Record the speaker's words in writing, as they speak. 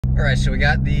Alright, so we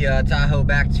got the Tahoe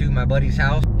back to my buddy's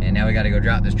house, and now we got to go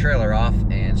drop this trailer off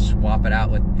and swap it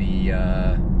out with the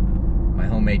my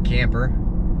homemade camper,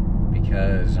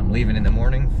 because I'm leaving in the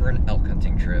morning for an elk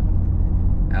hunting trip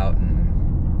out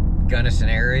in Gunnison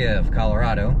area of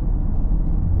Colorado,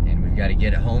 and we've got to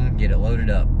get it home, get it loaded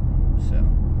up. So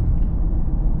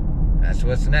that's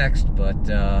what's next. But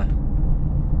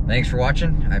thanks for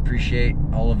watching. I appreciate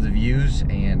all of the views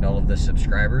and all of the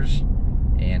subscribers,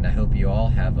 and I hope you all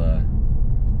have a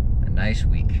nice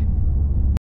week.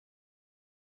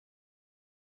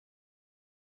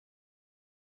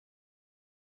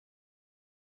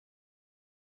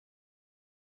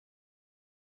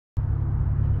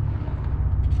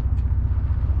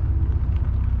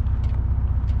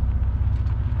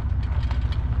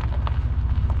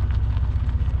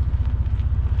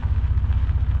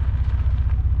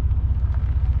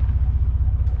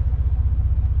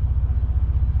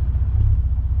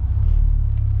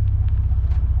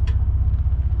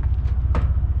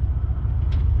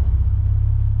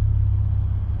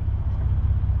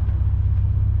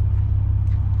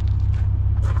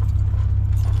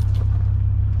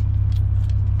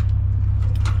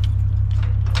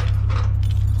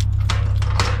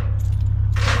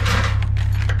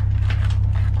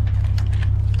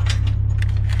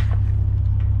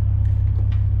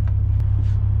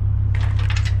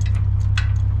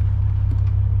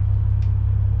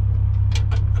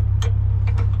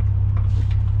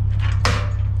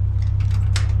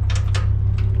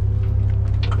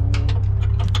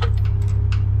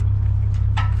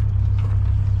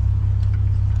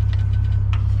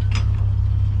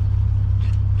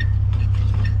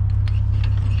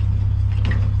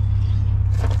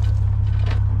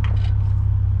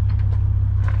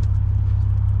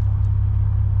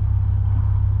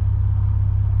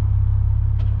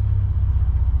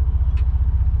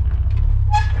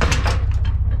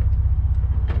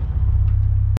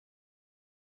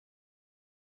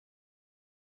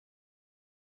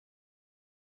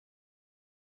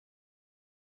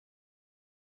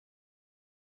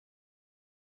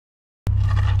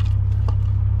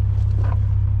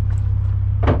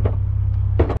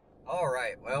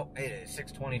 Alright, well, it is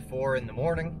 6:24 in the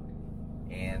morning,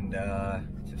 and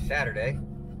it's a Saturday.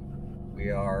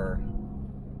 We are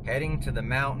heading to the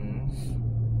mountains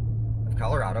of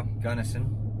Colorado, Gunnison,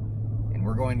 and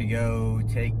we're going to go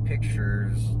take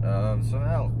pictures of some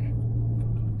elk.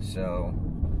 So,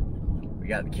 we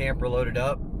got the camper loaded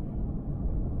up,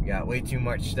 we got way too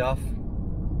much stuff,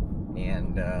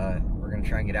 and we're going to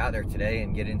try and get out there today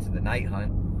and get into the night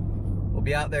hunt. We'll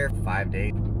be out there for 5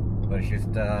 days. But it's just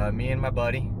me and my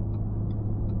buddy,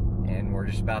 and we're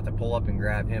just about to pull up and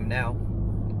grab him now.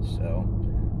 So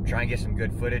try and get some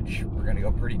good footage. We're gonna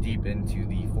go pretty deep into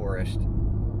the forest,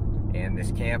 and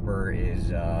this camper is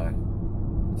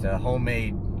it's a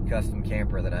homemade custom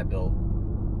camper that I built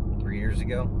 4 years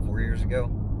ago.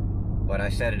 But I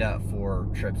set it up for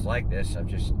trips like this. I've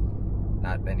just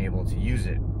not been able to use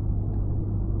it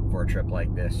for a trip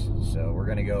like this. So we're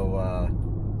gonna go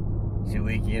see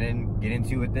what we can get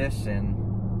into with this and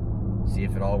see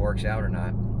if it all works out or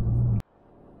not.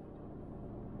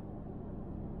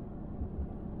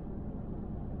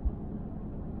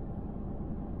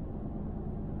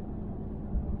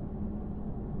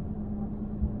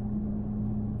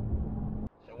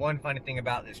 So one funny thing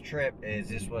about this trip is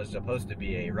this was supposed to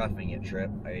be a roughing it trip,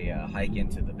 a hike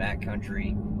into the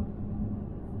backcountry,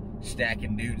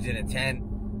 stacking dudes in a tent,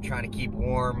 trying to keep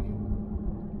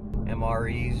warm,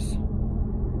 MREs,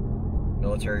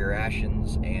 military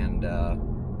rations, and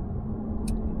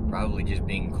probably just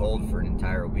being cold for an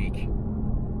entire week,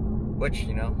 which,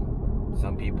 you know,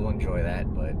 some people enjoy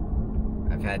that, but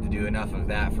I've had to do enough of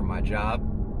that for my job,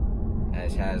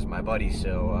 as has my buddy.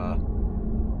 So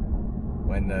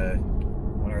when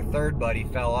our third buddy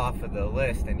fell off of the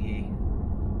list, and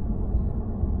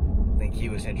I think he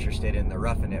was interested in the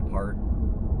roughing it part,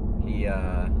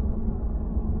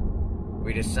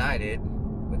 we decided,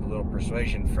 with a little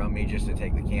persuasion from me, just to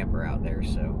take the camper out there.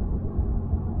 So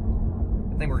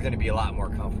I think we're going to be a lot more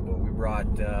comfortable. We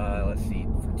brought, let's see,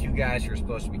 for two guys who are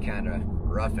supposed to be kind of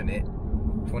roughing it,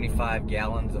 25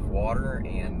 gallons of water,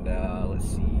 and let's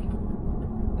see,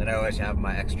 then I always have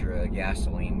my extra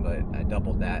gasoline, but I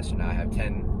doubled that, so now I have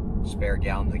 10 spare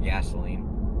gallons of gasoline.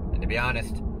 And to be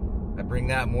honest, I bring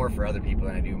that more for other people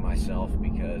than I do myself,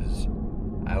 because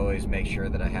I always make sure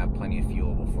that I have plenty of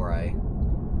fuel before I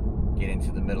get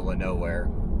into the middle of nowhere.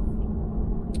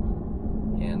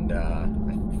 And I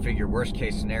figure worst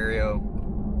case scenario,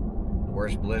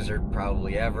 worst blizzard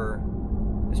probably ever,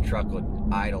 this truck would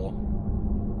idle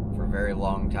for a very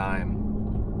long time,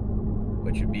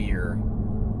 which would be your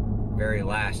very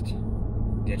last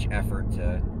ditch effort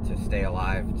to stay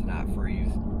alive, to not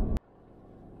freeze.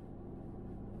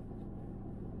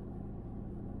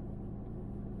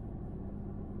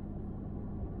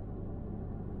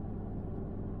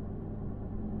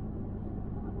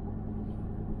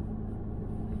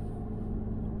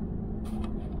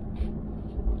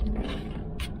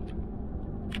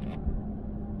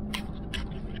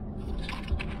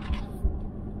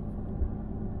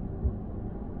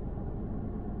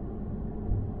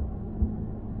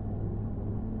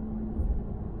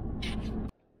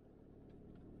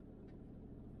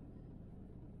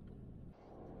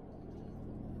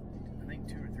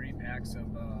 Packs of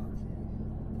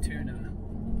tuna,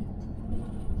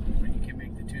 and you can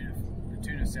make the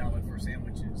tuna salad for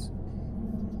sandwiches.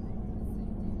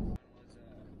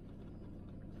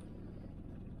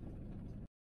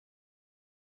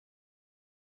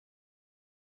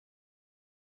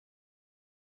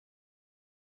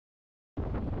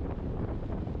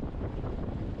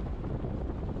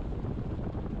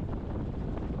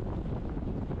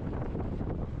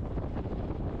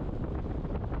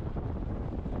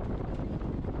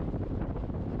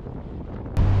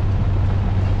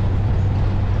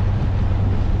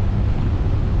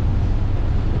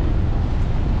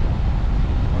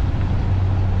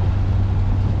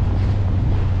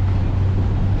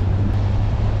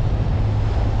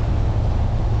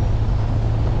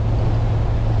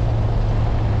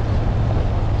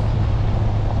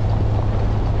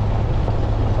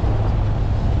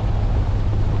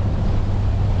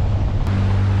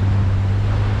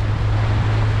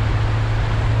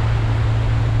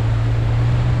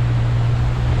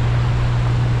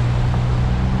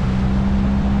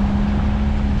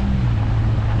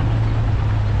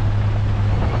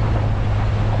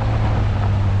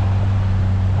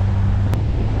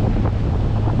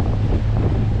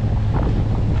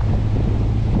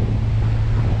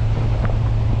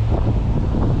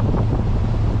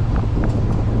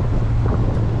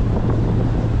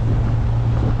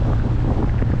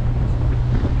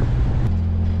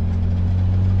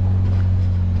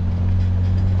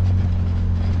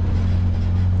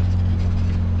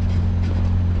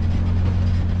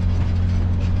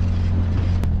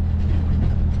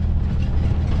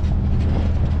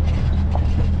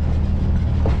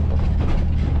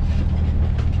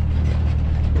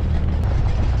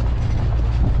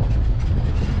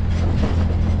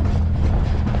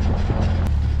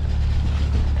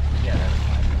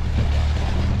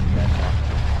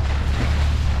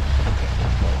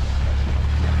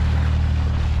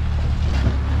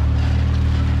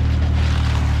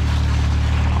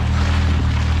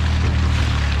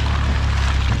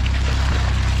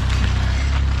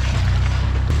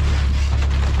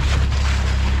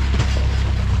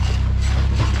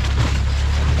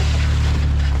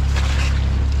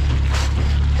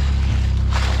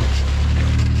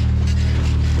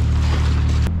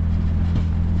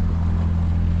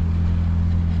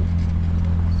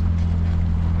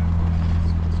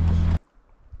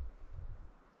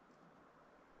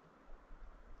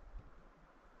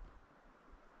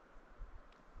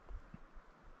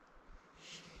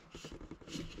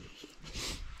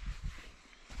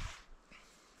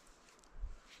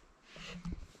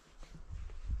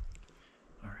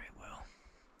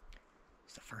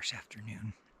 First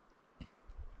afternoon.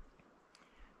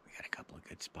 We got a couple of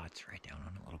good spots right down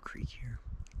on a little creek here.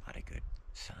 A lot of good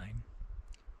sign.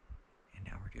 And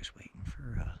now we're just waiting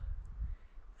for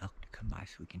elk to come by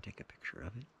so we can take a picture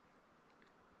of it.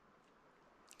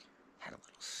 Had a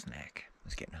little snack.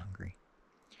 Was getting hungry.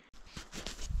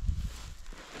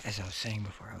 As I was saying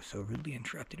before, I was so rudely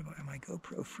interrupted by my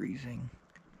GoPro freezing.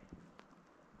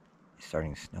 It's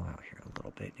starting to snow out here a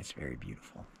little bit. It's very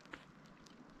beautiful.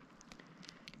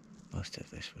 Most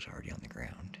of this was already on the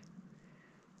ground,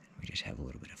 and we just have a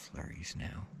little bit of flurries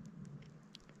now.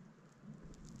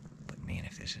 But man,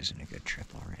 if this isn't a good trip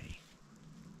already.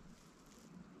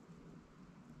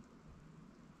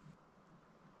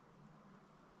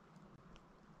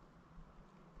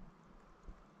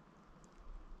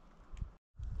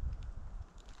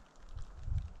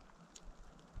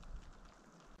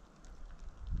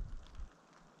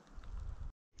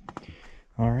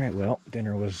 Alright, well,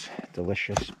 dinner was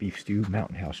delicious beef stew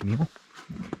mountain house meal.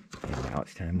 And now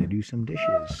it's time to do some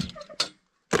dishes.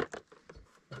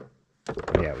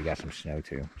 Yeah, we got some snow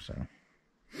too, so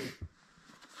at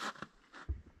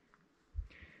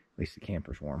least the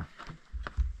camper's warm.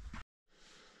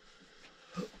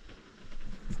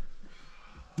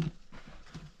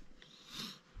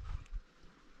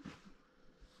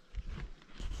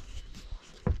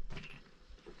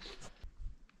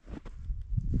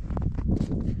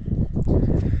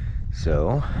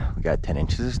 So we got 10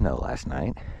 inches of snow last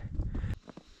night.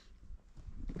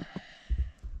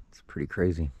 It's pretty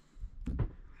crazy.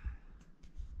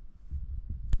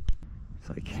 It's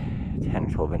like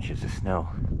 10, 12 inches of snow.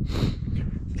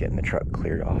 Getting the truck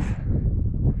cleared off.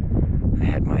 I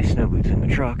had my snow boots in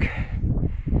the truck.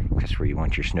 That's where you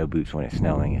want your snow boots when it's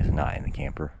snowing, is not in the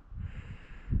camper.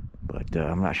 But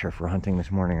I'm not sure if we're hunting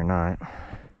this morning or not.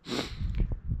 I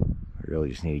really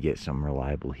just need to get some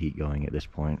reliable heat going at this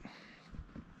point.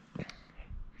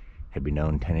 Had we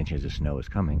known 10 inches of snow was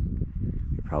coming,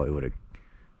 we probably would have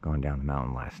gone down the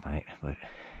mountain last night, but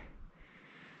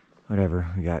whatever.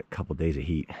 We got a couple days of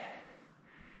heat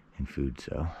and food,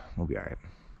 so we'll be all right.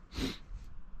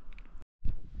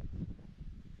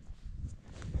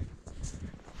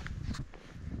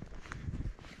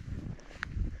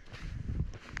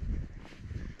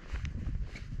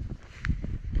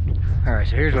 All right,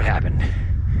 so here's what happened.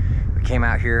 We came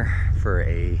out here for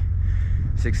a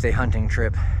 6-day hunting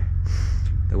trip.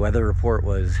 The weather report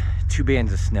was 2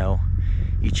 bands of snow,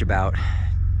 each about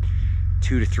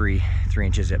 2 to 3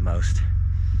 inches at most.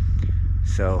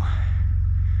 So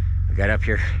we got up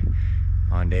here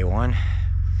on day 1,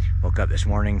 woke up this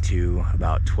morning to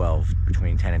about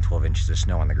between 10 and 12 inches of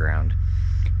snow on the ground.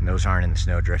 And those aren't in the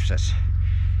snow drifts,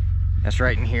 that's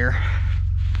right in here.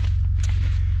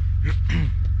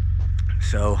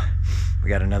 So we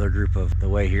got another group of the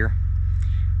way here,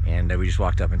 and we just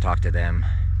walked up and talked to them,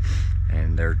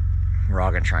 and we're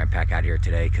all gonna try and pack out here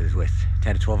today, because with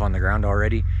 10 to 12 on the ground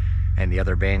already and the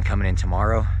other band coming in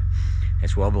tomorrow,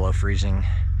 it's well below freezing,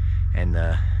 and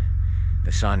the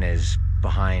sun is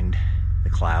behind the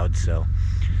clouds, so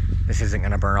this isn't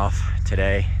gonna burn off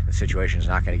today. The situation is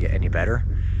not gonna get any better,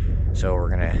 so we're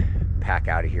gonna pack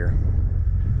out of here.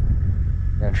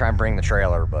 We're gonna try and bring the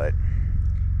trailer, but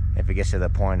if it gets to the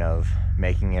point of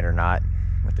making it or not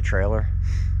with the trailer,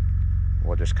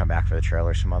 we'll just come back for the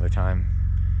trailer some other time.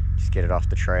 Just get it off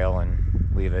the trail and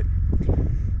leave it.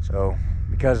 So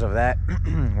because of that,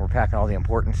 we're packing all the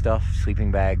important stuff,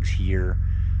 sleeping bags here.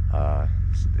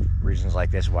 Reasons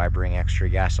like this why I bring extra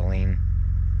gasoline.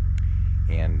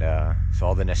 And so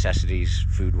all the necessities,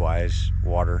 food-wise,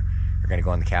 water, are gonna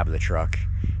go in the cab of the truck.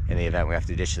 In the event we have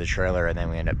to ditch the trailer and then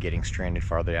we end up getting stranded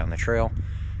farther down the trail,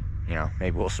 you know,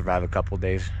 maybe we'll survive a couple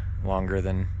days longer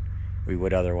than we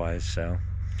would otherwise. So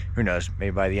who knows,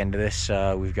 maybe by the end of this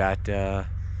we've got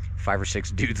 5 or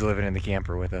 6 dudes living in the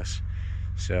camper with us.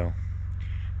 So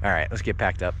all right, let's get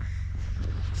packed up.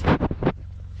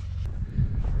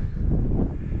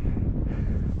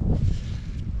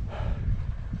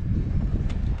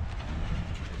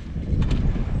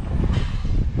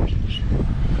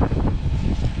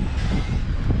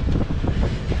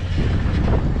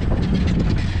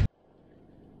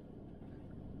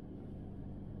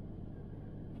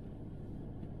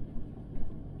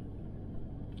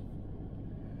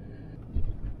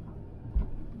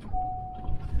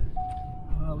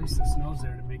 Well, at least the snow's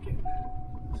there to make it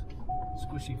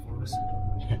squishy for us.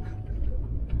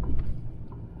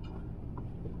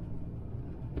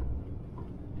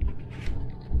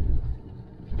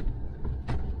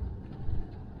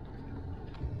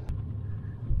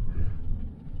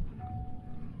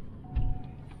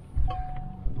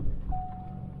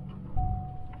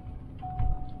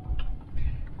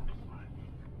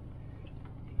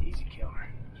 Easy killer.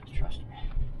 Just trust me.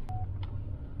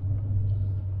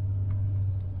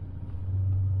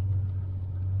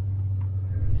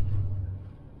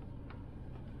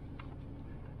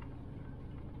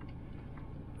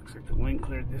 Looks like the wind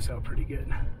cleared this out pretty good.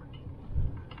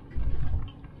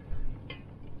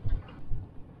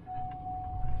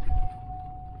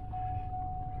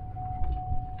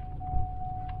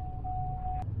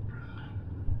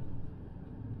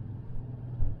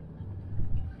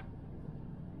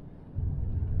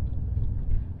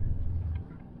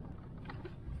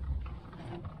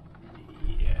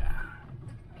 Yeah,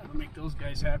 that'll make those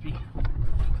guys happy.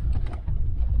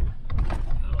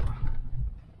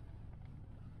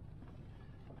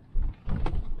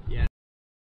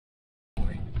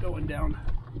 Going down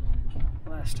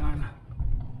last time.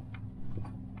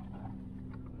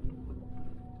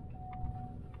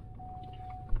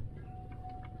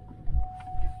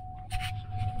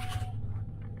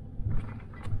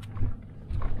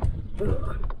 There's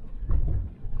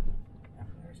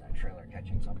that trailer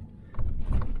catching something.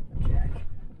 Jack.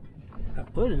 I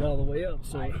put it all the way up,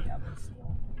 so I have it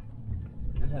still.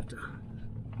 I'd have to.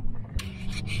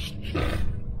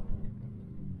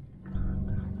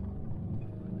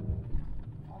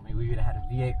 Only we would have had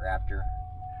a V8 Raptor.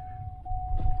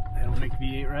 They don't make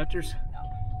V8 Raptors? No.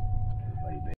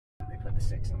 Everybody, they put the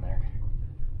 6 in there.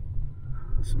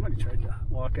 Somebody tried to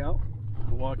walk out.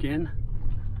 Walk in.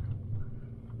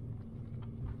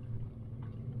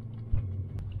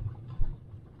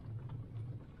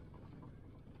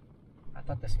 I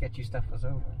thought the sketchy stuff was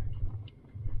over.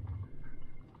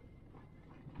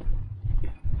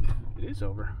 It is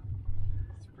over.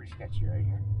 It's pretty sketchy right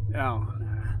here. Oh,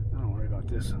 nah, don't worry about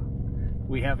this.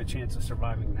 We have a chance of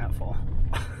surviving that fall.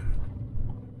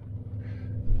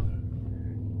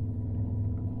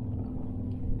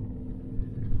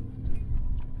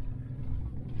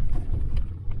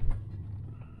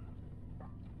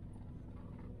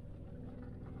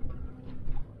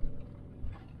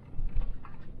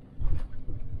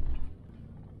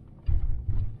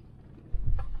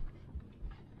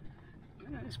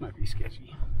 This might be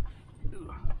sketchy.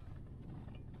 Ugh.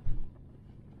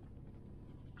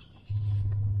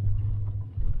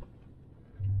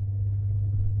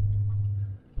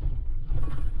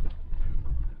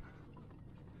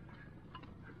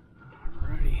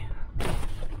 Alrighty.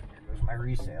 There's my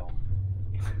resale.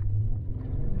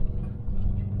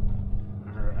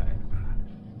 Alright.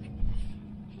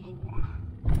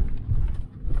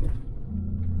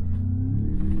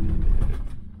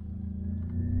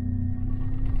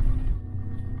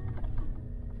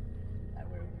 That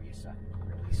way we'll be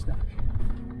really stuck.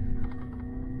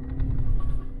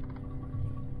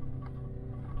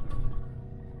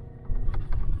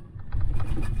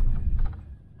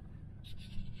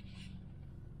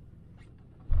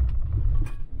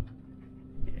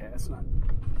 Yeah, it's not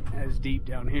as deep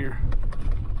down here.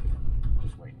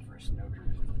 Just waiting for a snow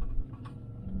drift.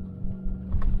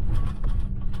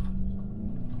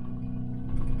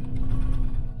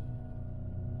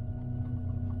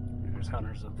 There's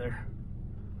hunters up there.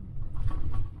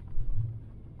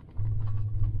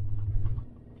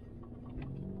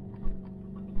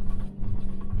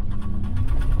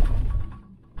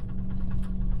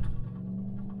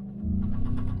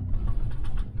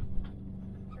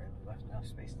 Left enough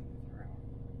space to get through.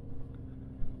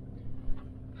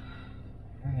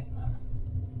 Alright, well.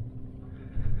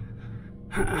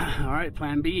 Alright,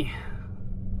 plan B.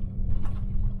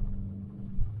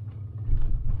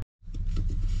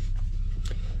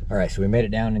 Alright, so we made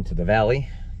it down into the valley.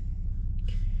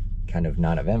 Kind of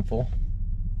not eventful.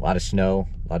 A lot of snow,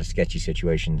 a lot of sketchy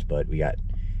situations, but we got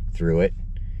through it.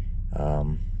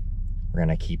 We're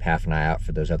gonna keep half an eye out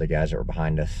for those other guys that were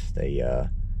behind us. They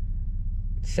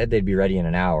said they'd be ready in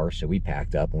an hour, so we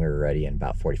packed up and we were ready in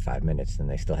about 45 minutes, and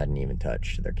they still hadn't even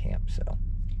touched their camp, so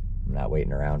I'm not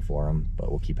waiting around for them, but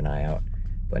we'll keep an eye out.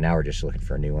 But now we're just looking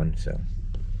for a new one, so.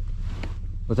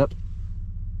 What's up?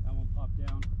 That one popped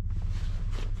down.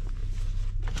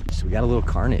 So we got a little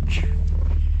carnage.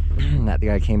 That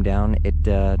guy came down, it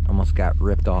almost got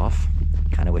ripped off.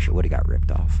 Kind of wish it would have got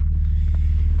ripped off.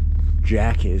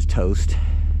 Jack is toast.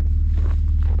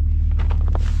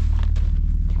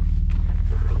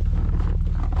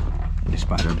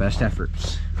 Despite our best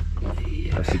efforts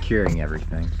of securing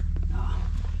everything,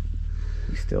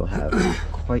 we still have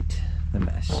quite the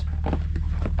mess.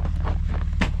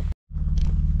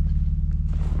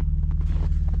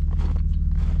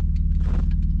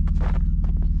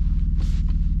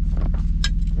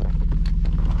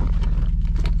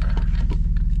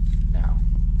 Now,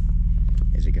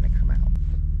 is it going to come out?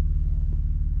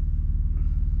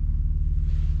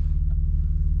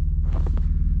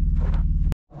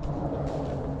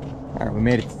 Alright, we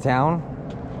made it to town.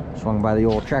 Swung by the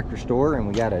old tractor store and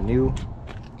we got a new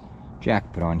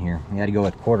jack put on here. We had to go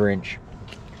with 1/4-inch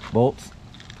bolts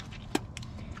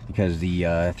because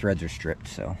the threads are stripped,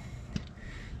 so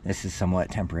this is somewhat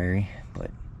temporary,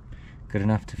 but good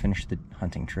enough to finish the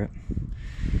hunting trip.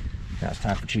 Now it's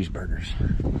time for cheeseburgers.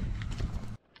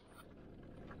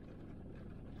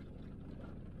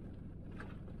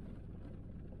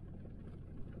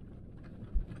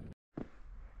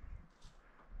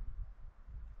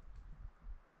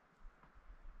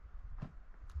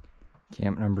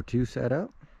 Camp number 2 set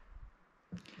up.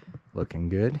 Looking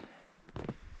good.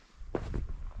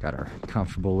 Got our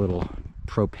comfortable little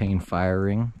propane fire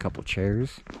ring, couple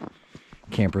chairs.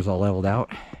 Camper's all leveled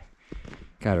out.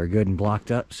 Got her good and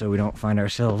blocked up so we don't find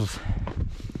ourselves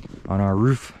on our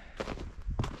roof.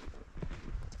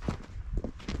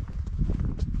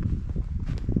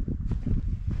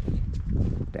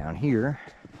 Down here,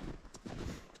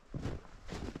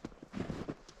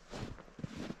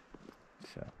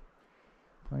 so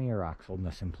plenty of rocks holding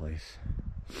us in place.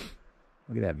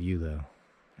 Look at that view though.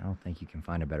 I don't think you can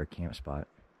find a better camp spot.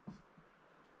 It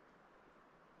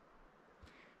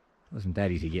wasn't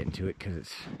that easy getting to it because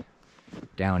it's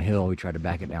downhill. We tried to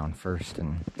back it down first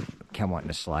and kept wanting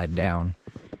to slide down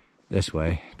this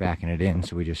way, backing it in,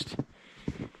 so we just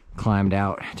climbed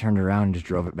out, turned around, and just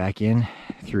drove it back in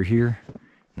through here, and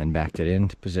then backed it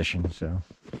into position. So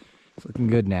it's looking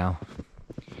good now.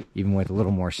 Even with a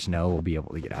little more snow, we'll be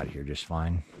able to get out of here just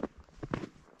fine.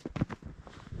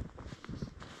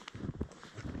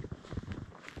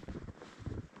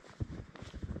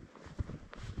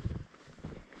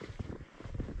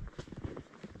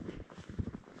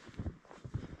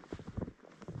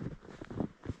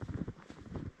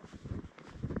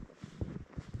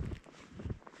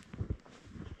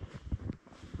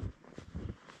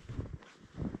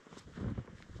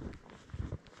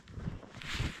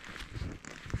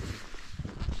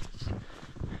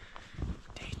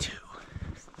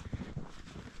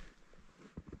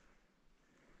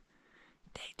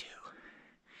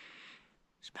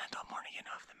 Spent all morning getting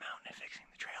off the mountain and fixing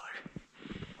the trailer.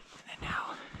 And then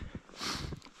now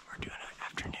we're doing an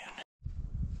afternoon.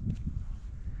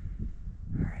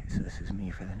 Alright, so this is me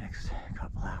for the next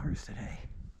couple hours today.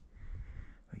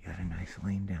 We got a nice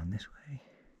lane down this way.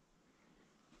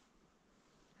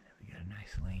 And then we got a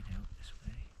nice lane out this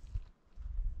way.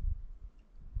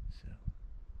 So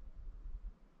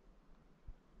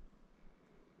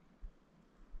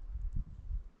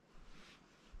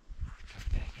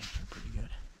back in here pretty good.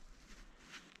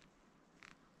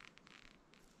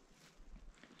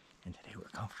 And today we're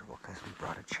comfortable because we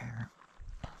brought a chair,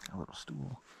 a little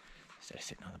stool, instead of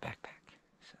sitting on the backpack.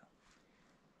 So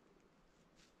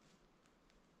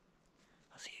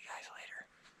I'll see you guys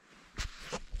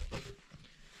later.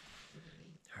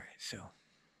 Alright, so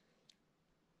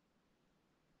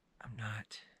I'm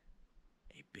not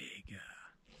a big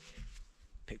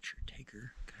picture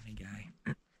taker kind of guy.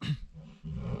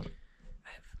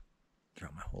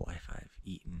 Throughout my whole life, I've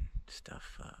eaten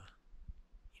stuff,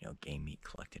 game meat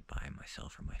collected by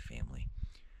myself or my family.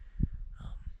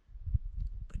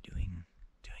 But doing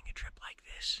a trip like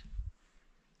this,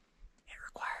 it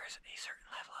requires a certain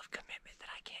level of commitment that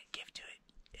I can't give to it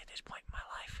at this point in my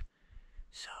life.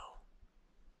 So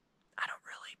I don't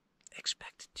really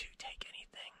expect to take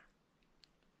anything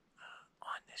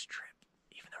on this trip,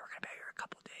 even though we're going to be here a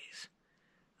couple days.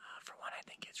 For one, I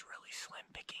think it's really slim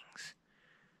pickings.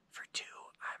 For two,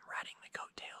 I'm riding the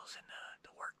coattails and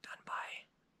the work done by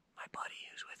my buddy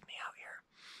who's with me out here.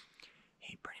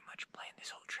 He pretty much planned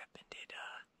this whole trip and did,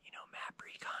 map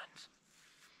recons,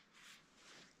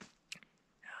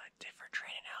 different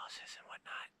terrain analysis and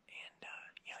whatnot. And,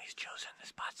 he's chosen the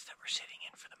spots that we're sitting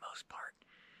in for the most part.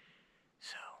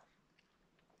 So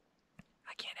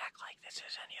I can't act like this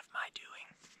is any of my doing.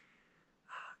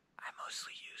 I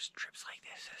mostly use trips like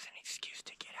this as an excuse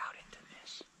to get out into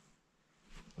this.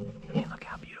 Hey, look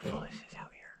how beautiful this is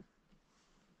out here.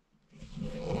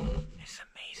 It's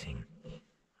amazing.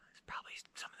 It's probably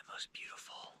some of the most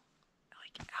beautiful,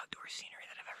 outdoor scenery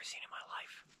that I've ever seen in my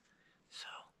life. So,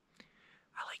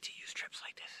 I like to use trips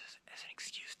like this as an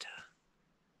excuse to,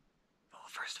 well,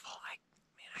 first of all, I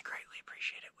greatly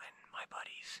appreciate it when my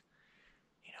buddies,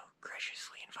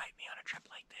 graciously invite me on a trip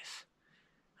like this.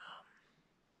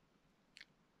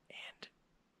 And,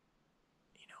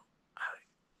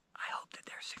 I hope that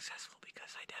they're successful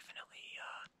because I definitely,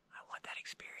 I want that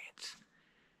experience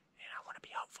and I want to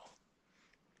be helpful.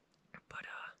 But,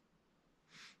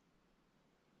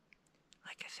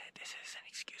 like I said, this is an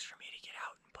excuse for me to get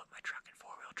out and put my truck in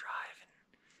four-wheel drive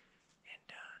and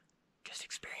just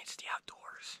experience the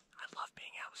outdoors. I love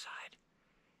being outside.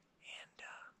 And,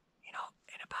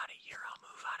 in about a year I'll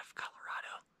move out of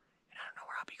Colorado and I don't know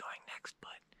where I'll be going next,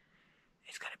 but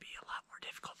it's going to be a lot more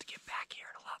difficult to get back here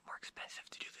and a lot more expensive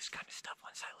to do this kind of stuff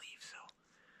once I leave, so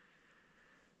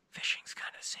fishing's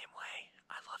kind of the same way.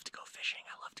 I love to go fishing.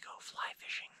 I love to go fly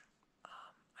fishing.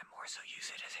 I more so use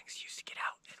it as an excuse to get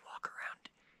out and walk around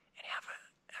and have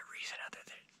a reason other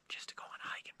than just to go on a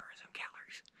hike and burn some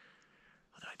calories.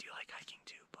 Although I do like hiking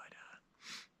too, but,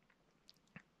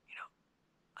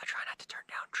 I try not to turn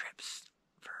down trips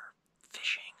for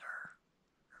fishing or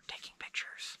taking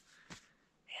pictures.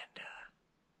 And,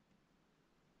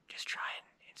 just try and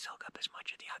soak up as much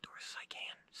of the outdoors as I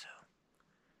can, so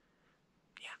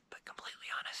yeah, but completely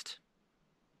honest.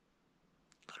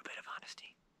 A little bit of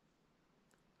honesty.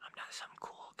 I'm not some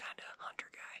cool kind of hunter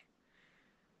guy,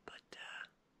 but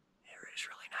it is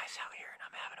really nice out here and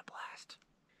I'm having a blast.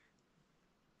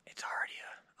 It's already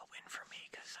a win for me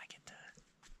because I get to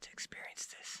experience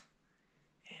this,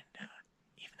 and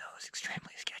even though it was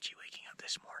extremely sketchy waking up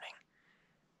this morning,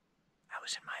 I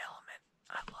was in my element.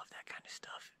 I love that kind of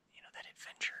stuff, that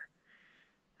adventure,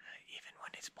 even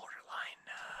when it's borderline,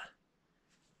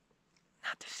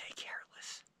 not to say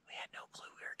careless. We had no clue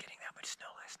we were getting that much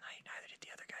snow last night, neither did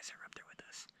the other guys that were up there with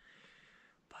us.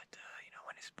 But,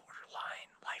 when it's borderline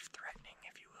life-threatening,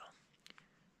 if you will.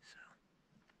 So,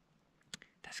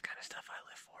 this kind of stuff I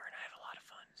live for, and I have a lot of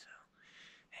fun. So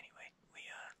anyway, we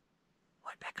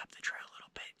went back up the trail a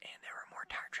little bit, and there were more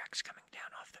tire tracks coming down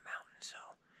off the mountain, so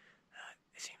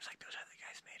it seems like those other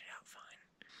guys made it out fine.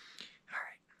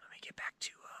 Alright, let me get back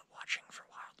to watching for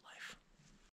wildlife.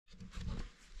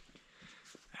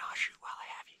 And I'll shoot while I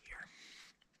have you here.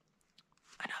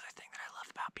 Another thing that I love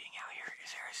about being out here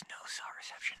is there is no cell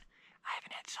reception. I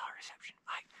haven't had cell reception.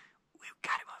 We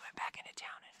got it when we went back into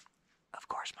town, and of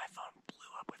course my phone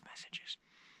blew up with messages.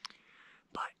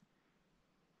 But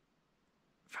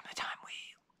from the time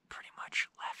we pretty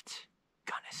much left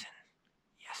Gunnison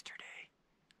yesterday,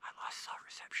 I lost cell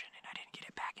reception, and I didn't get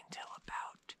it back until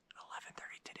about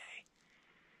 11:30 today.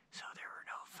 So there were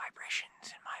no vibrations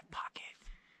in my pocket,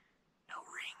 no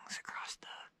rings across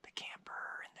the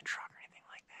camper and the truck or anything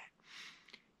like that.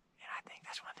 And I think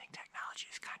that's one thing technology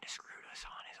has kind of screwed us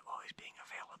on, is always being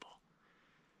available.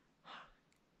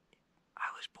 I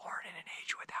was born in an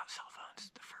age without cell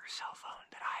phones. The first cell phone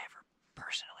that I ever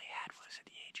personally had was at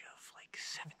the age of like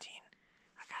 17.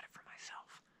 I got it for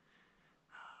myself.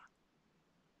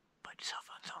 But cell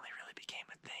phones only really became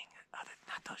a thing,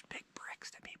 not those big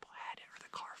bricks that people had, or the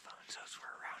car phones. Those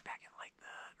were around back in like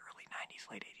the early 90s,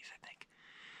 late 80s, I think.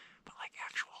 But like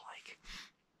actual like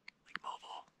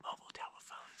mobile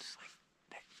telephones, like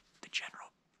that the general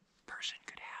person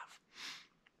could have,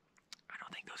 I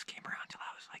don't think those came around till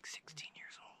I was like 16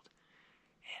 years old.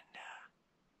 And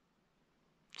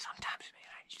sometimes,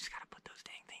 man, you just gotta put those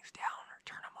dang things down or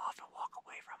turn them off and walk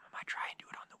away from them. I try and do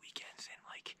it on the weekends in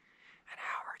like an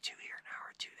hour or two here, an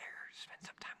hour or two there, spend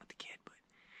some time with the kid, but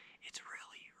it's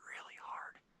really, really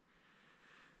hard.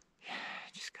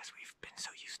 Just because we've been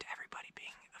so used to everybody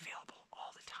being available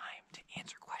all the time to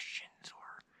answer questions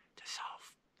or to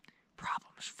solve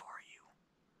problems for you.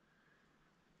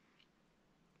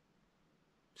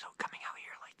 So coming out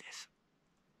here like this,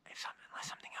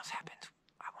 unless something else happens,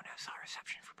 I won't have cell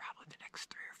reception for probably the next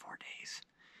 3 or 4 days.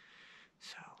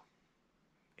 So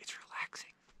it's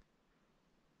relaxing.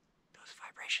 Those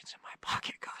vibrations in my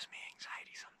pocket cause me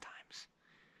anxiety sometimes.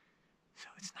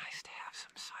 So it's nice to have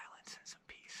some silence and some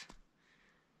peace.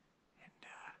 And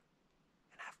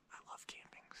I love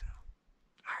camping, so.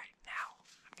 Alright, now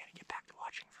I'm gonna get back to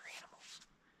watching for animals.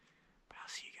 But I'll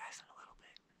see you guys in a little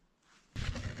bit.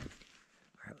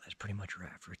 Alright, well, that's pretty much a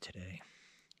wrap for today.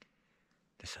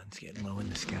 The sun's getting low in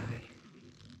the sky.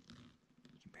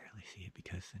 You can barely see it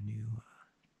because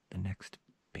the next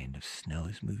band of snow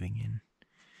is moving in.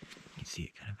 You can see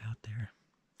it kind of out there.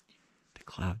 The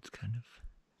clouds kind of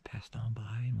passed on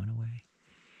by and went away.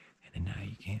 And then now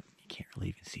you can't really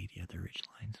even see the other ridge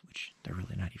lines, which they're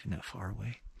really not even that far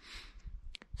away.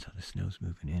 So the snow's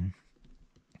moving in.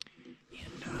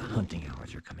 And hunting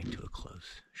hours are coming to a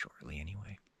close shortly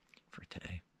anyway for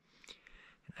today.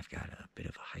 And I've got a bit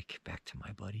of a hike back to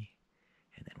my buddy.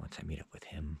 And then once I meet up with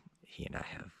him, he and I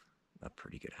have a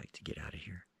pretty good hike to get out of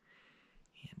here.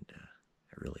 And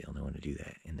I really only want to do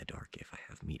that in the dark if I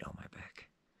have meat on my back.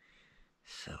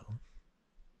 So,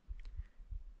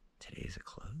 today's a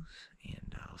close,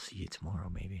 and I'll see you tomorrow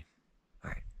maybe.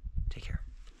 Alright, take care.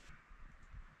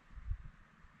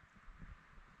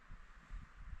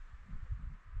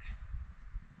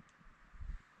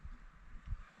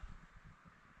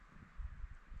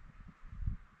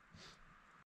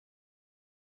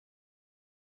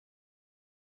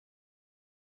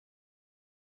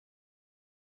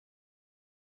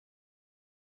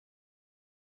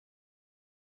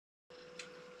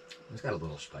 It's got a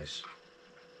little spice.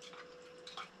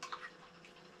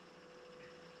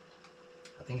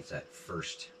 I think it's the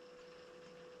first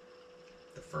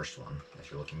one, if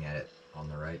you're looking at it on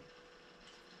the right.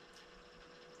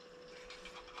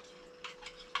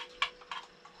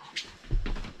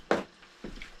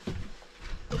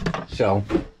 So,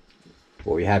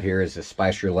 what we have here is a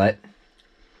spice roulette.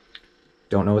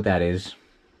 Don't know what that is,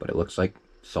 but it looks like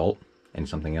salt and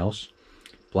something else.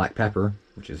 Black pepper,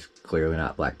 which is clearly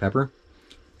not black pepper.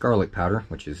 Garlic powder,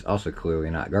 which is also clearly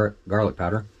not garlic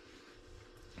powder.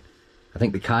 I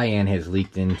think the cayenne has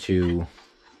leaked into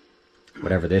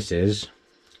whatever this is.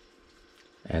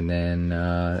 And then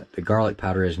the garlic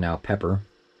powder is now pepper.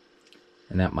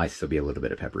 And that might still be a little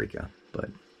bit of paprika. But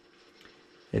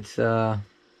it's,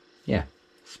 yeah,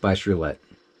 spice roulette.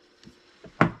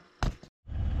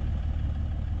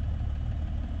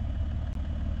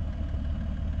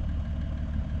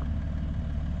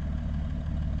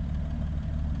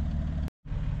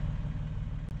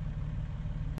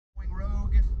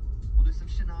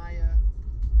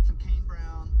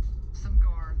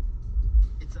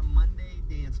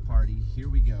 Here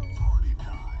we go. Party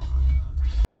time.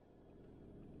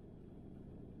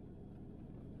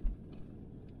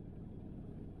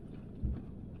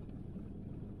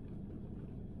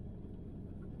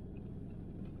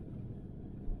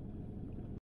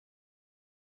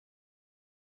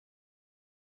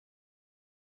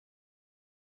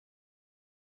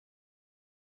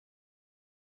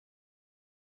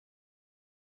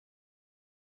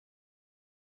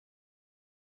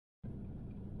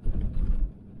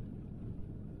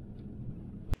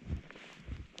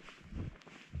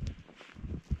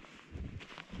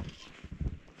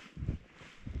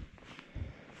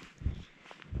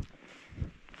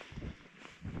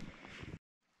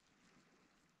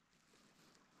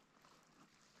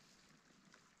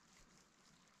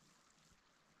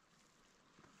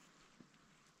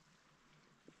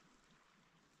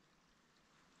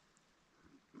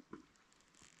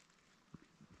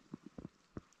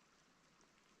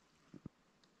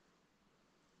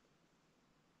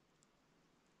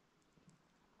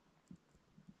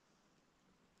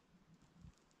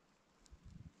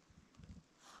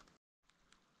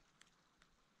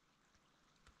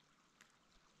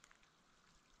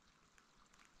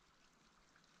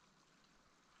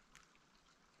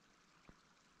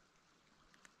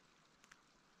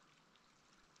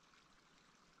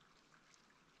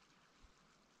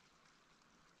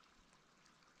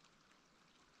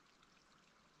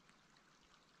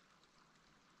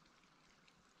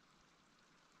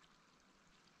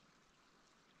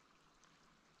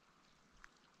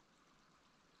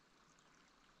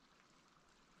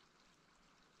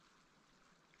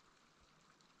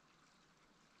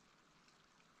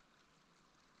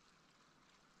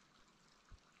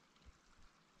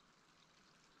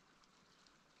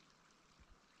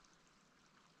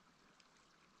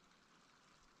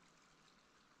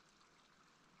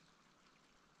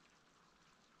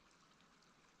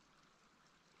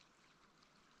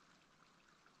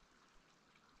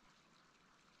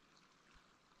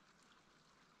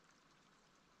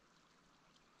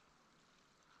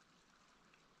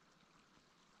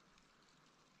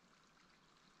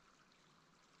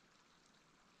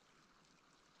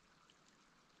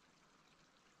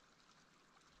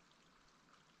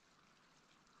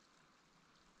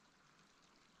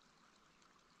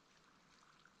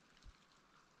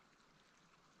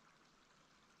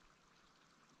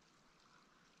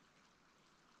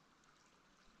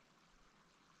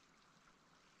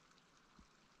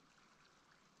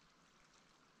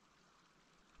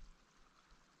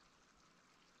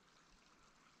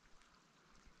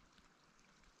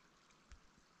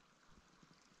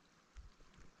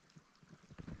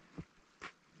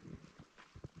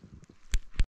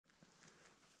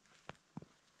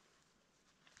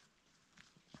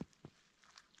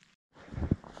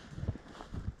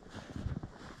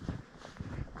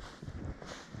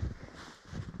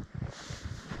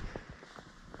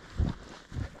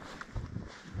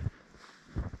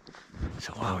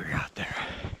 So while we were out there,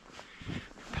 we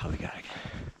probably got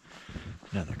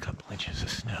another couple inches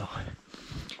of snow.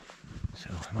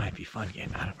 So it might be fun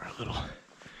getting out of our little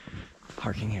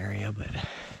parking area, but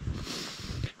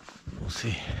we'll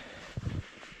see.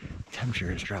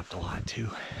 Temperature has dropped a lot too.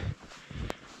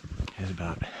 It was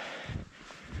about,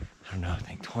 I don't know, I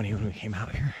think 20 when we came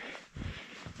out here,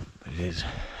 but it is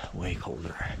way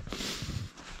colder.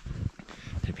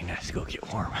 It'd be nice to go get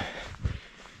warm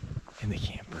in the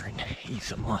camper and eat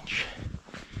some lunch.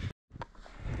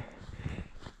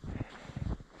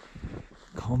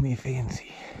 Call me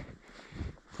fancy,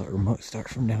 but remote start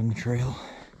from down the trail.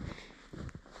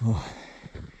 Oh,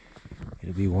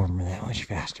 it'll be warmer that much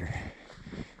faster.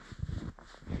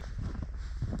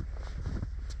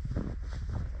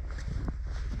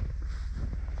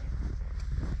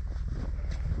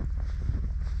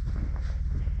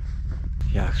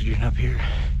 The oxygen up here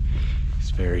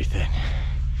is very thin.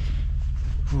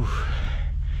 Whew.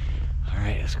 All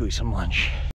right, let's go eat some lunch.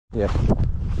 Yeah.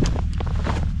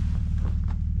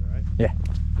 Yeah.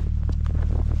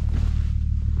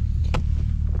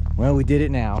 Well, we did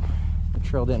it now. The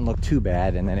trail didn't look too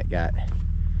bad, and then it got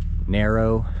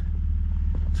narrow,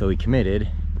 so we committed,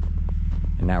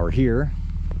 and now we're here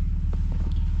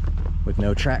with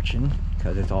no traction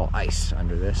because it's all ice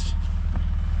under this.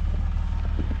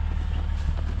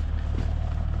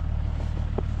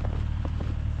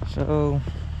 So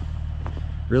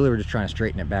really we're just trying to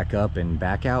straighten it back up and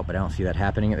back out, but I don't see that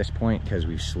happening at this point because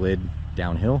we've slid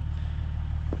downhill.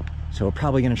 So we're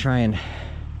probably going to try and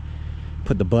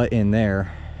put the butt in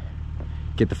there,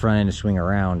 get the front end to swing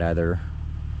around either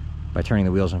by turning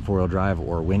the wheels in 4-wheel drive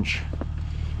or winch.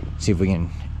 See if we can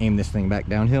aim this thing back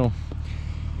downhill.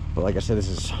 But like I said, this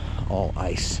is all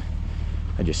ice.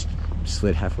 I just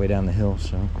slid halfway down the hill,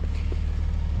 so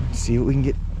let's see what we can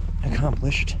get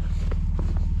accomplished.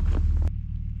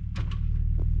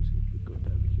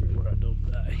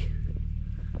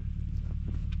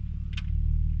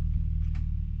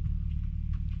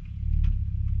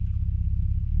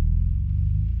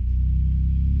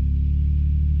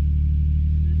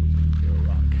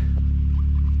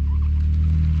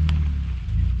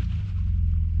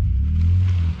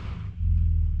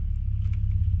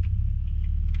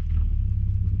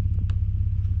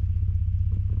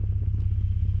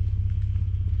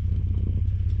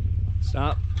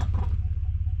 Stop.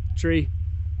 Tree.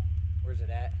 Where's it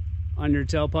at? On your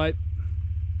tailpipe.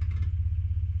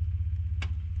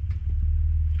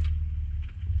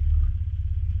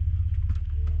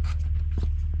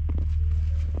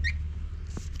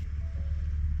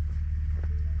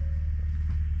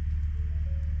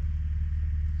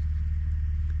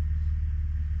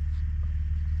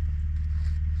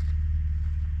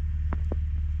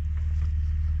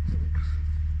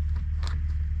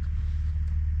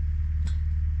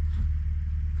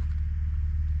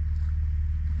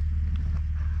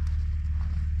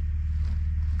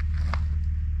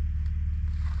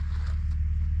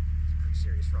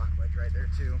 Serious rock ledge right there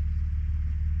too.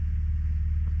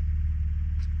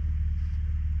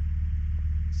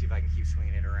 See if I can keep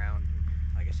swinging it around.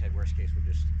 Like I said, worst case we'll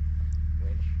just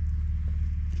winch.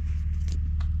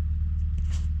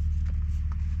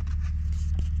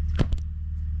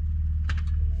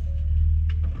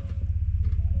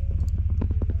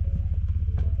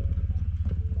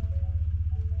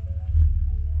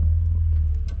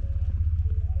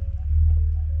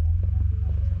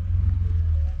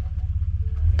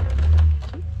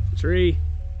 Tree.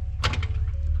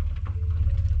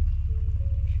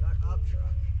 Shut up,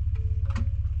 truck.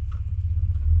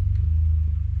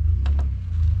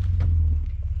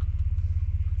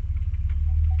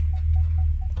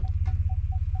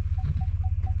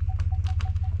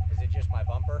 Is it just my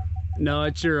bumper? No,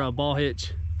 it's your ball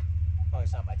hitch. Oh,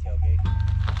 it's not my tailgate.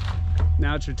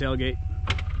 Now it's your tailgate.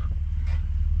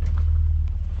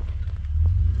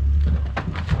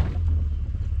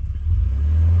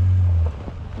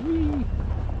 Whee.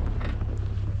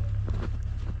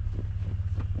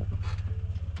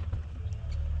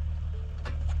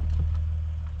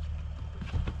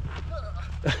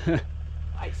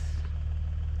 Nice.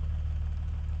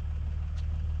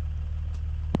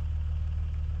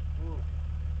 Ooh,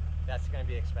 that's gonna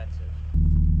be expensive.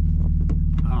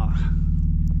 Ah.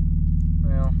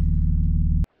 Well.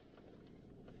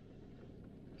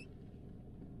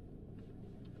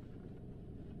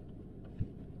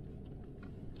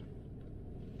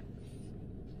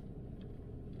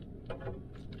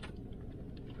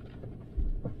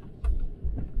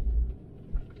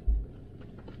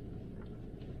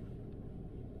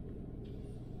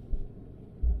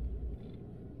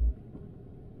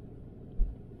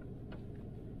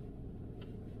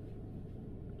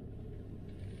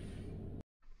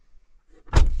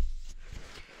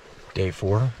 Day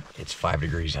 4, it's 5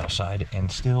 degrees outside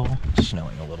and still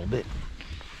snowing a little bit.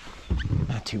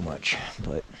 Not too much,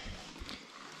 but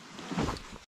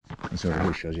this over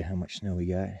here shows you how much snow we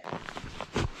got.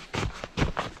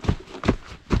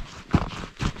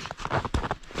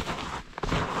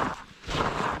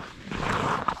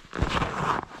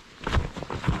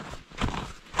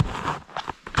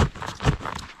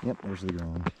 Yep, there's the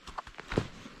ground.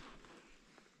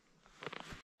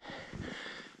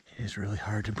 It is really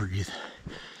hard to breathe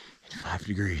in 5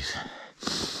 degrees.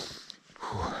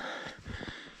 Whew.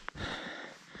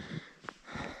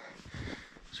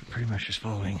 So pretty much just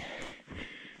following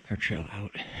our trail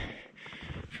out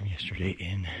from yesterday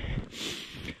in.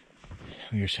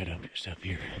 We were set up just up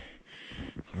here.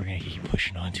 We're gonna keep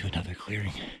pushing on to another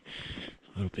clearing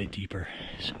a little bit deeper.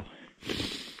 So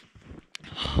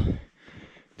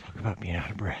talk about being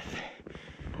out of breath.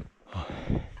 Oh,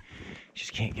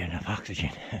 just can't get enough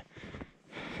oxygen.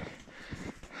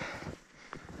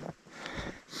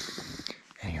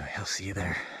 Anyway, I'll see you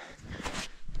there.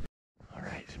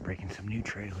 Alright, so breaking some new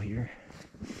trail here.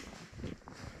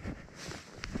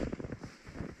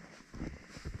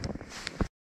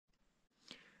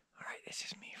 Alright, this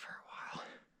is me for a while.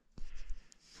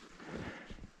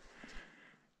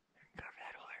 Cover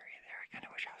that whole area there. I kind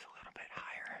of wish I was a little bit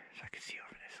higher so I could see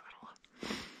over this little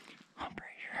hump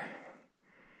right here.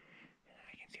 And then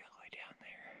I can see all the way down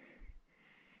there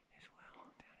as well,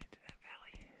 down into that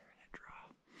valley, or that draw.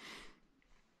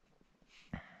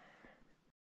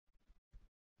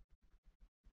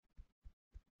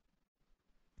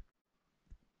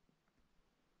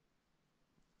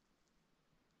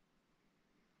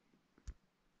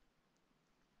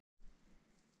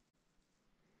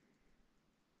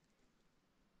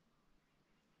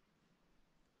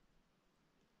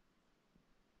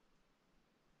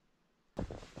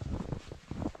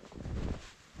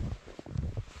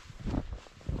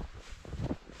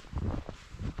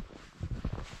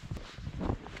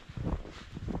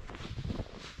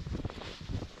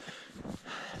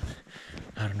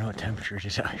 I don't know what temperature it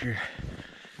is out here.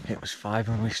 It was 5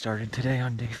 when we started today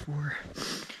on day 4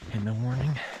 in the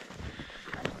morning.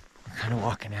 We're kind of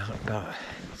walking out about, I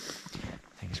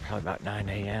think it's probably about 9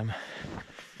 a.m.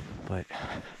 But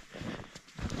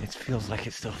it feels like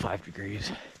it's still 5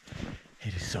 degrees.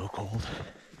 It is so cold.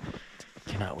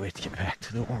 Cannot wait to get back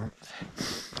to the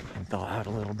warmth and thaw out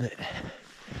a little bit.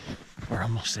 We're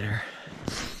almost there.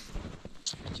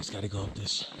 Just gotta go up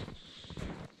this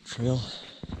trail.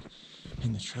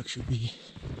 And the truck should be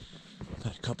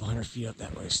about a couple 100 feet up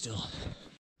that way still.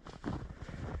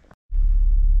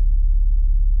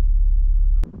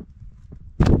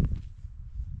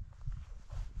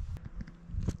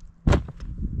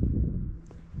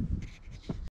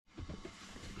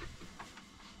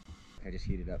 I just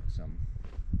heated up some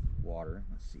water.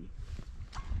 Let's see.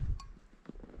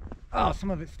 Oh,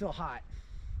 some of it's still hot.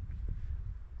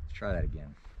 Let's try that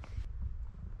again.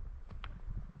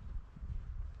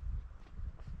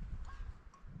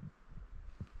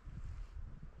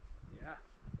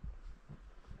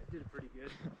 Did it pretty good.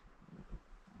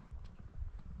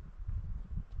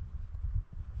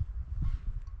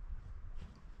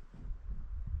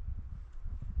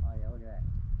 Oh yeah, look at that.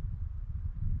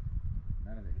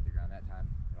 None of it hit the ground that time.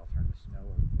 It all turned to snow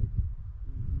over.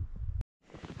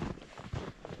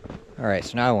 Alright,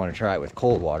 so now I want to try it with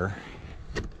cold water.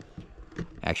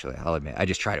 Actually, I'll admit, I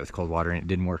just tried it with cold water and it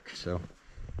didn't work, so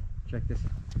check this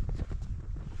out.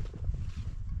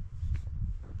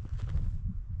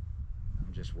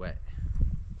 I'm just wet.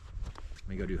 Let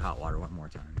me go do hot water one more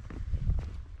time.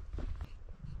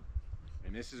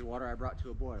 And this is water I brought to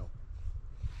a boil.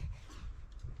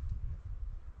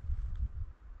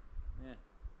 Yeah.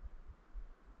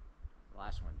 The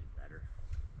last one did better.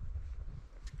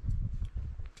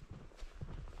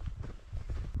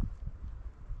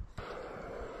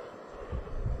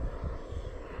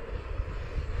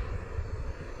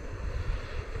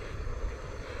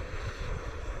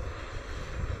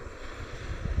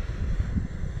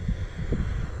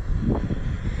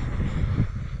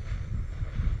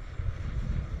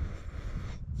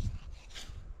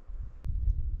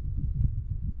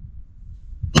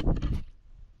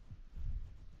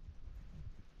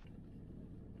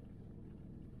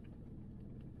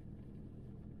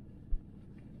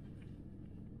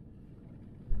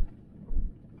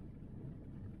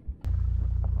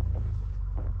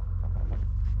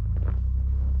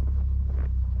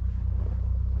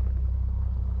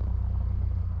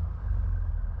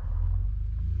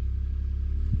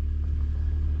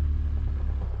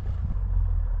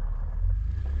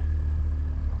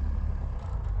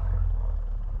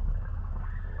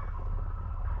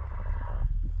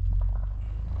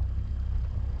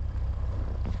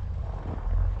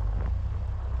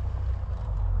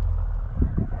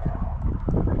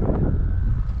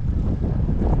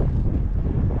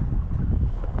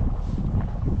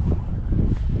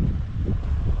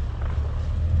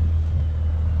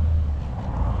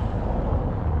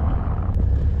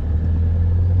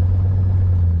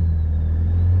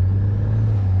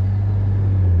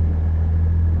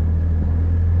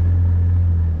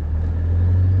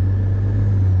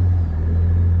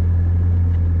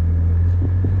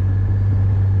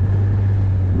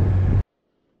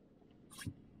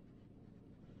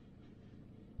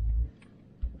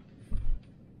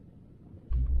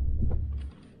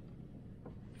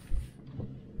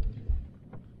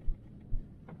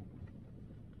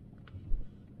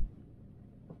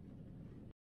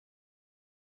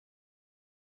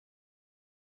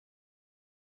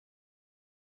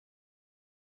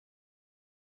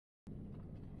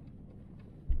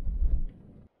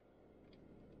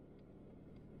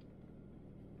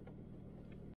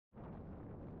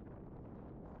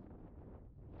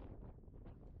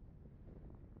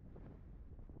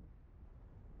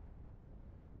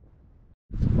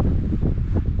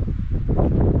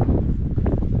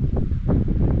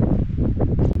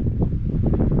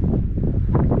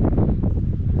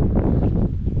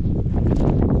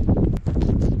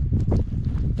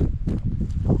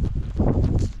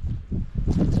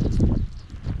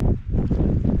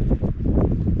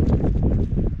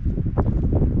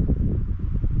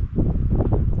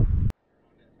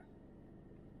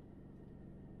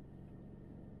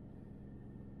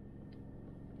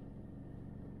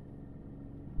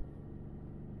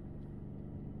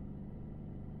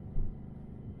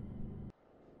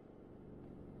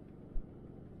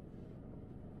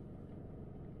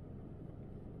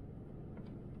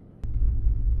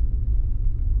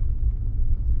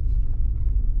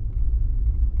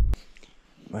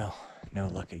 Well, no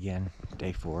luck again.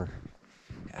 Day 4,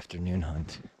 afternoon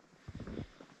hunt.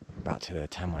 About to the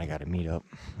time when I gotta meet up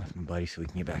with my buddy so we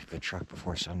can get back to the truck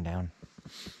before sundown.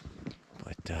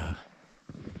 But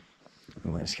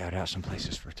we went and scouted out some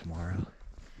places for tomorrow.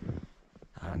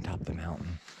 Out on top of the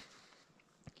mountain.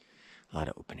 A lot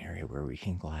of open area where we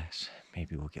can glass.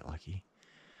 Maybe we'll get lucky.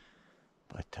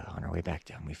 But on our way back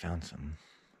down, we found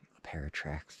a pair of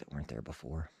tracks that weren't there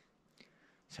before.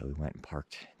 So we went and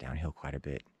parked downhill quite a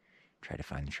bit. Tried to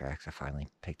find the tracks. I finally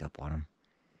picked up on them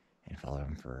and followed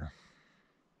them for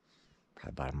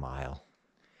probably about a mile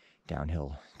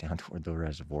downhill, down toward the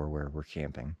reservoir where we're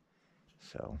camping.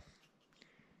 So,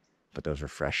 but those were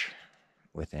fresh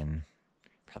within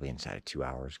probably inside of 2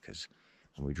 hours, because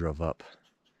when we drove up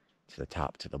to the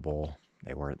top to the bowl,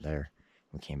 they weren't there.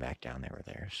 We came back down, they were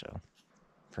there. So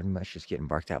pretty much just getting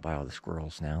barked out by all the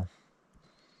squirrels now,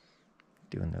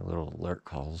 doing their little alert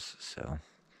calls. So I'm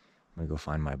gonna go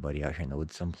find my buddy out here in the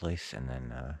woods someplace, and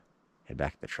then head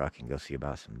back to the truck and go see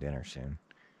about some dinner soon.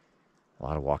 A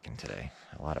lot of walking today,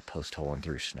 a lot of post-holing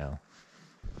through snow.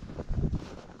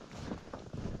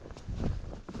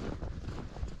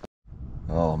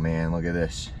 Oh man, look at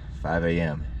this. 5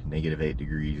 a.m., -8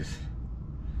 degrees.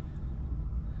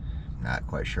 Not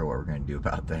quite sure what we're going to do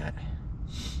about that.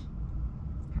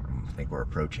 I think we're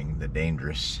approaching the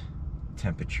dangerous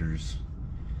temperatures.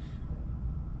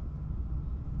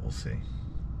 We'll see.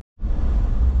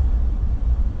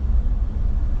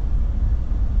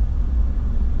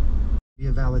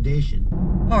 Via validation.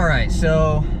 All right,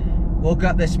 so woke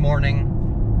up this morning,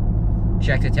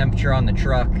 checked the temperature on the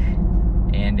truck,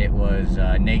 and it was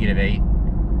 -8.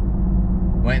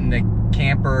 Went in the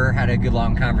camper, had a good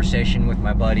long conversation with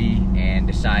my buddy, and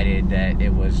decided that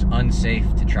it was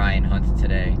unsafe to try and hunt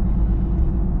today.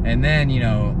 And then, you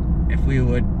know, if we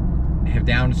would have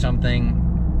downed something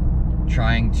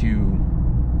trying to,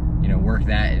 you know, work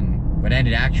that, and what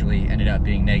ended up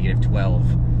being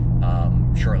 -12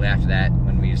 shortly after that,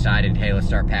 when we decided, hey, let's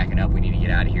start packing up, we need to get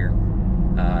out of here.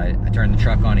 I turned the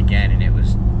truck on again, and it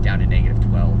was down to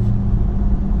 -12.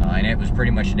 And it was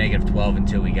pretty much -12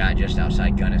 until we got just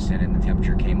outside Gunnison, and the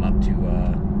temperature came up to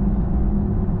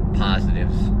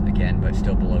positives again, but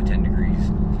still below 10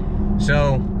 degrees.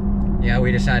 So, yeah,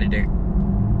 we decided to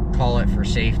call it for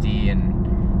safety,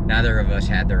 and neither of us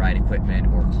had the right equipment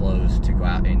or clothes to go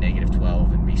out in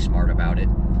 -12 and be smart about it.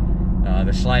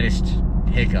 The slightest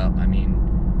hiccup, I mean,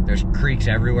 there's creeks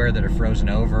everywhere that are frozen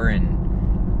over,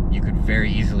 and you could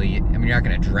very easily, I mean, you're not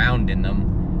going to drown in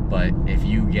them, but if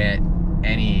you get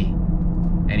any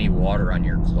water on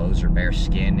your clothes or bare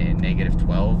skin in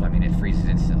 -12, I mean, it freezes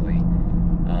instantly.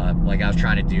 Like I was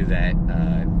trying to do that,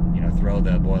 you know, throw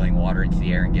the boiling water into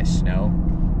the air and get snow.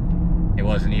 It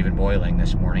wasn't even boiling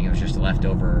this morning. It was just a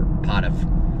leftover pot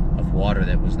of water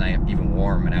that was not even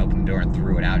warm, and I opened the door and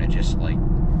threw it out, and it just like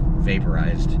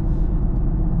vaporized.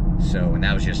 So, and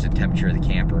that was just the temperature of the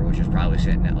camper, which was probably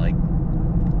sitting at like,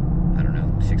 I don't know,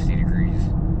 60 degrees.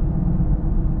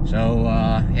 So,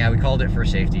 yeah, we called it for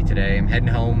safety today. I'm heading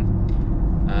home.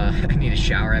 I need a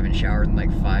shower. I haven't showered in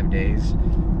like 5 days,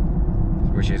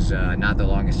 which is not the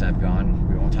longest I've gone.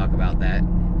 We won't talk about that.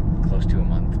 Close to a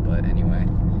month, but anyway.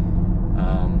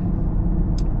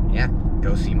 Yeah,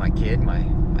 go see my kid. My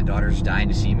daughter's dying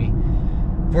to see me.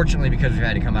 Fortunately, because we've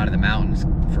had to come out of the mountains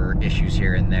for issues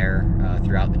here and there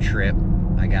throughout the trip,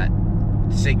 I got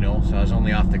signal, so I was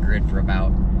only off the grid for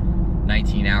about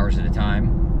 19 hours at a time.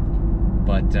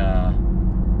 But I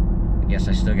guess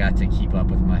I still got to keep up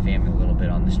with my family a little bit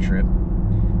on this trip,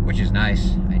 which is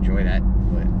nice. I enjoy that,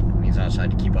 but it means I also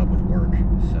had to keep up with work.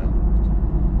 So,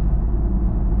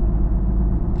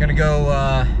 gonna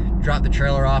go drop the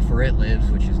trailer off where it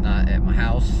lives, which is not at my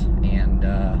house, and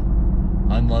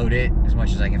unload it as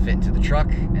much as I can fit into the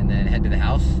truck, and then head to the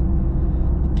house,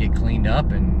 get cleaned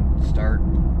up, and start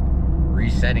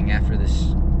resetting after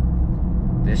this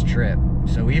trip.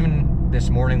 So even this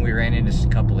morning we ran into a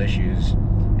couple issues,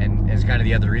 and it's kind of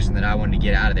the other reason that I wanted to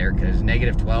get out of there, because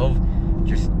 -12,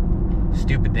 just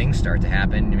stupid things start to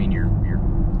happen. I mean, your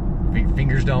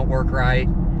fingers don't work right,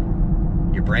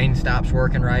 your brain stops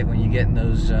working right when you get in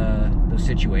those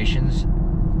situations,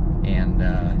 and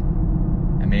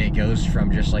I mean, it goes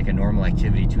from just like a normal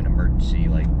activity to an emergency,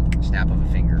 like snap of a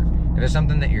finger. If it's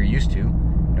something that you're used to,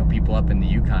 you know, people up in the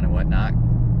Yukon and whatnot,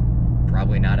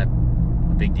 probably not a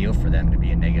big deal for them to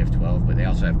be in -12, but they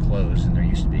also have clothes, and they're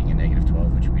used to being in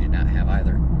 -12, which we did not have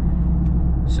either.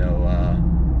 So,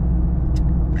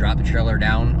 dropped the trailer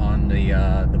down on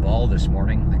the ball this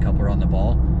morning. The coupler on the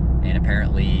ball, and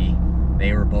apparently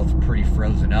they were both pretty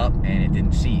frozen up, and it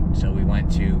didn't seat. So we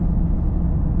went to,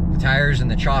 the tires and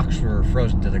the chocks were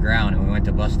frozen to the ground, and we went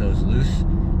to bust those loose,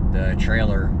 the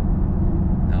trailer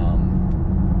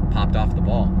popped off the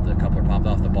ball. The coupler popped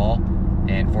off the ball,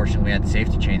 and fortunately we had the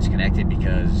safety chains connected,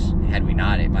 because had we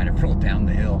not, it might have rolled down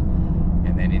the hill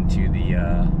and then into the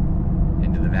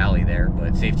valley there.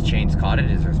 But safety chains caught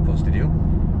it, as they're supposed to do,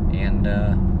 and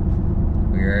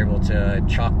we were able to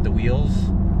chalk the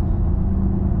wheels.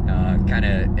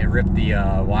 It ripped the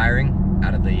wiring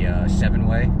out of the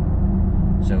 7-way,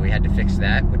 so we had to fix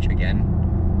that, which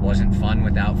again wasn't fun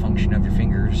without function of your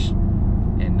fingers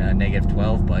in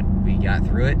 -12, but we got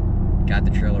through it, got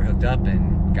the trailer hooked up,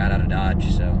 and got out of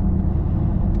Dodge. So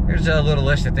there's a little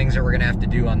list of things that we're gonna have to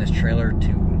do on this trailer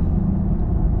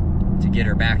to get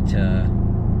her back to.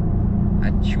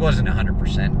 She wasn't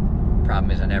 100%. Problem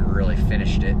is, I never really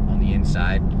finished it on the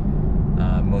inside.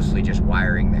 Mostly just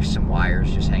wiring. There's some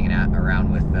wires just hanging out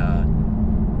around with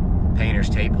painter's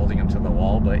tape holding them to the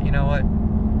wall, but you know what?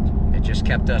 It just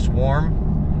kept us warm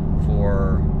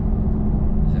for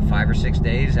 5 or 6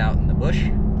 days out in the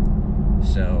bush.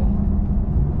 So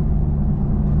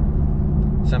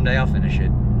someday I'll finish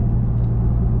it.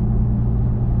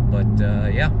 But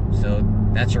yeah, so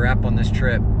that's a wrap on this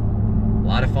trip. A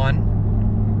lot of fun.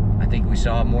 I think we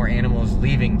saw more animals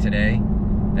leaving today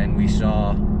than we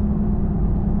saw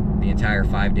the entire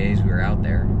 5 days we were out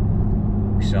there.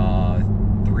 We saw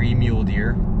 3 mule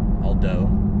deer, all doe,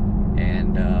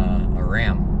 and a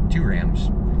ram, 2 rams,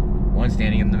 one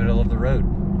standing in the middle of the road.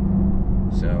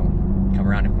 So come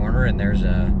around the corner and there's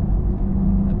a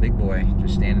big boy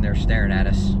just standing there staring at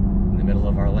us in the middle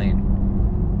of our lane.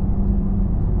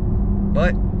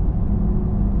 But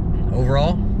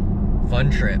overall,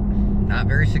 fun trip. Not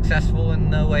very successful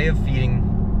in the way of feeding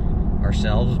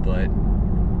ourselves, but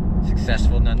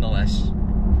successful nonetheless.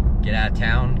 Get out of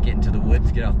town, get into the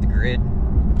woods, get off the grid.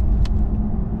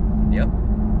 Yep.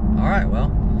 Alright, well,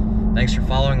 thanks for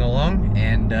following along,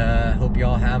 and hope you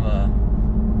all have a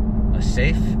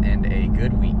safe and a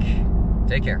good week.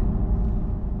 Take care.